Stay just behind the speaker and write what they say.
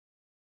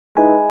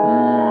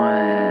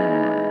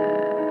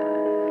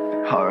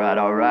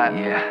rap.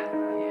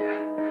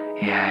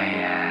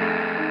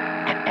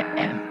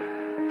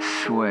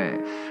 Sweat.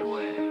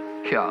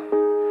 Yeah.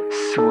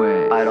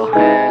 Sweat. Idle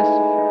hands.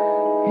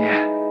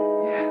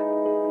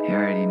 You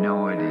already know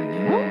what it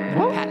is.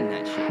 Patent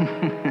that shit.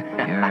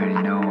 You already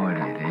know what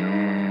it is.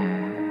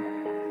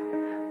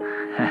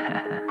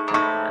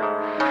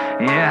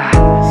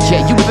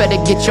 Yeah, you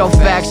better get your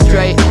facts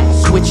straight.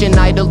 Switching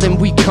idle and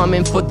we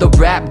coming for the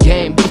rap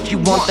game. If you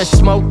want the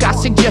smoke, I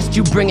suggest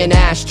you bring an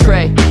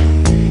ashtray.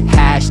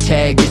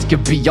 Hashtag this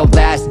could be your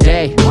last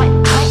day.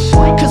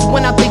 Cause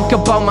when I think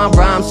about my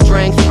rhyme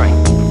strength,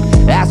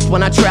 that's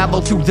when I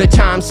travel through the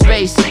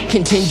time-space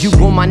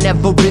continuum. I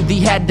never really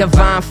had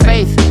divine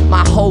faith.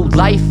 My whole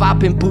life I've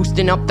been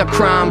boosting up the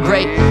crime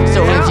rate.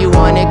 So if you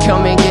want it,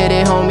 come and get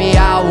it, homie,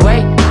 I'll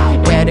wait.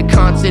 Yeah, the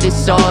concert is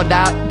sold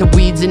out, the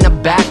weed's in the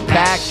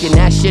backpack, and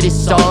that shit is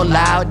so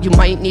loud, you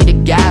might need a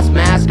gas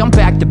mask. I'm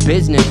back to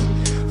business,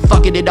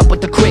 fucking it up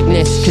with the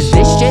quickness. Cause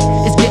this shit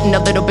is getting a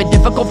little bit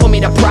difficult for me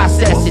to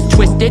process. It's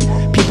twisted,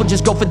 people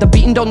just go for the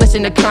beat and don't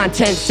listen to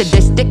content.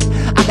 Sadistic,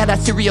 I got a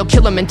serial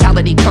killer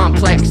mentality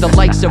complex, the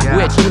likes of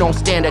which you don't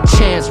stand a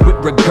chance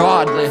with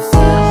regardless.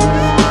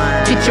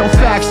 Get your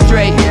facts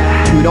straight.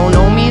 You don't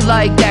know me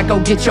like that, go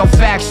get your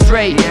facts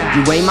straight.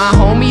 You ain't my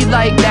homie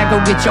like that, go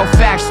get your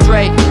facts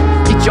straight.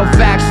 Get your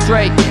facts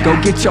straight. Go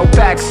get your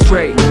facts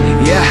straight.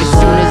 As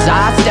soon as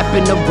I step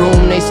in the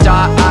room, they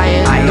start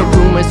eyeing. The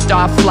rumors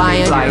start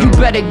flying. You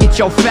better get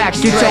your facts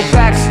straight. Get your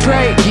facts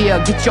straight.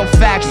 Yeah, get your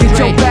facts straight. Get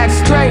your facts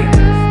straight.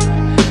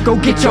 Go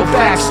get your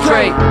facts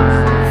straight.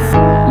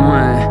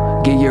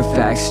 Get your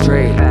facts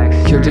straight.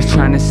 You're just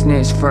trying to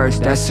snitch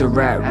first, that's a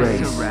rat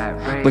race.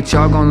 But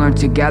y'all gon' learn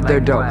together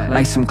though,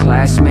 like some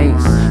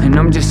classmates. And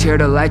I'm just here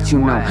to let you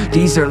know,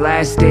 these are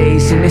last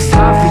days. And it's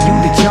time for you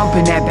to jump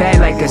in that bag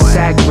like a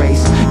sack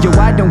race. Yo,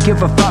 I don't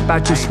give a fuck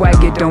about your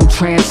swag, it don't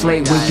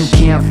translate when you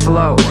can't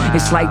flow.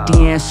 It's like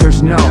the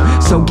answer's no,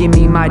 so give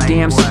me my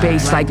damn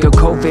space like a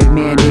COVID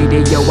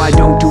mandate. Yo, I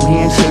don't do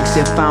handshakes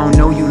if I don't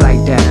know you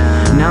like that.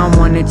 Now I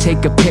wanna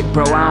take a pic,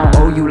 bro, I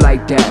don't owe you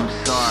like that.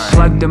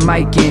 Plug the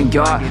mic in,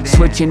 y'all,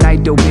 switching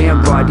idle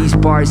band, bro. These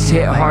bars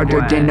hit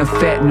harder than a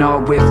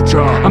fentanyl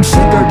withdrawal. I'm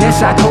slicker than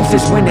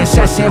psychosis when it's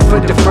in for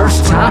the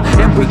first time.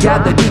 In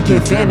reality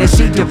and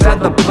fantasy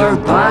develop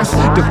blurred lines.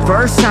 The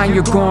first time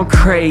you're going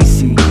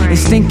crazy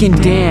is thinking,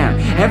 damn,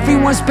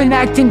 everyone's been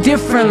acting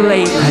different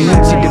lately. I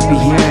need you to be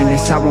hearing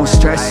this, I won't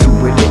stress you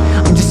with it.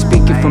 I'm just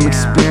speaking from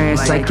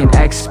experience like an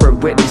expert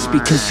witness,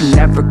 because you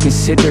never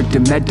considered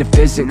the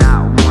metaphysics.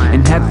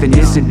 And heaven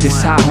isn't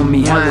this high,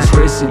 homie, hell is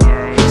risen.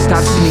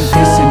 Stop sneak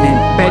listening,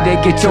 better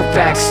get your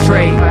facts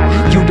straight.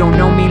 You don't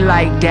know me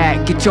like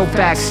that, get your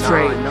facts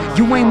straight.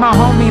 You ain't my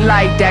homie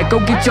like that, go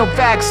get your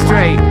facts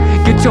straight.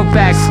 Get your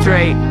facts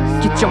straight.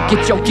 Get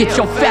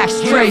your facts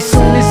straight.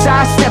 Soon as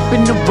I step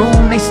in the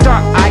room, they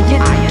start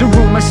eyeing. The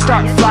rumors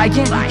start flying.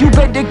 You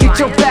better get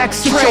your facts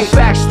straight. Get your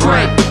facts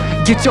straight.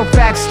 Get your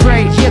facts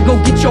straight. Yeah, go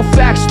get your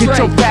facts straight. Get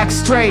your facts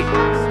straight.